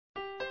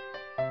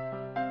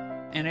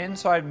And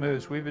inside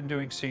moves, we've been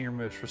doing senior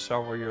moves for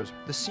several years.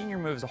 The senior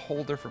move is a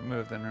whole different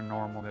move than a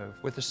normal move.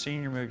 With the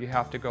senior move, you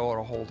have to go at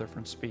a whole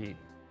different speed.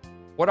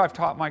 What I've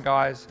taught my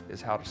guys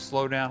is how to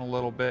slow down a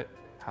little bit,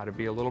 how to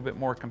be a little bit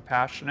more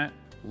compassionate,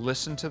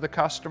 listen to the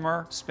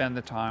customer, spend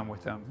the time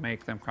with them,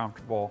 make them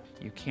comfortable.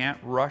 You can't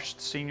rush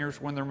seniors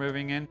when they're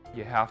moving in.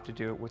 You have to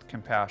do it with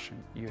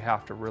compassion. You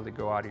have to really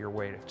go out of your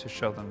way to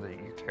show them that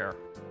you care.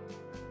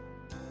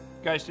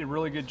 You guys did a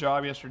really good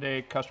job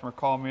yesterday. Customer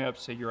called me up,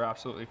 said you're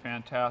absolutely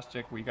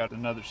fantastic. We got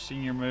another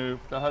senior move.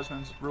 The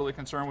husband's really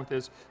concerned with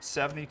his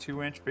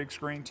 72-inch big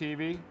screen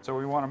TV. So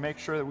we want to make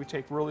sure that we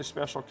take really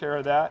special care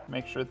of that,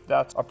 make sure that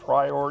that's a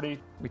priority.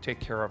 We take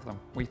care of them.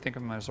 We think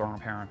of them as our own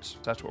parents.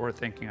 That's what we're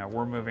thinking of.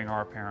 We're moving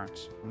our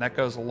parents. And that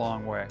goes a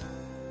long way.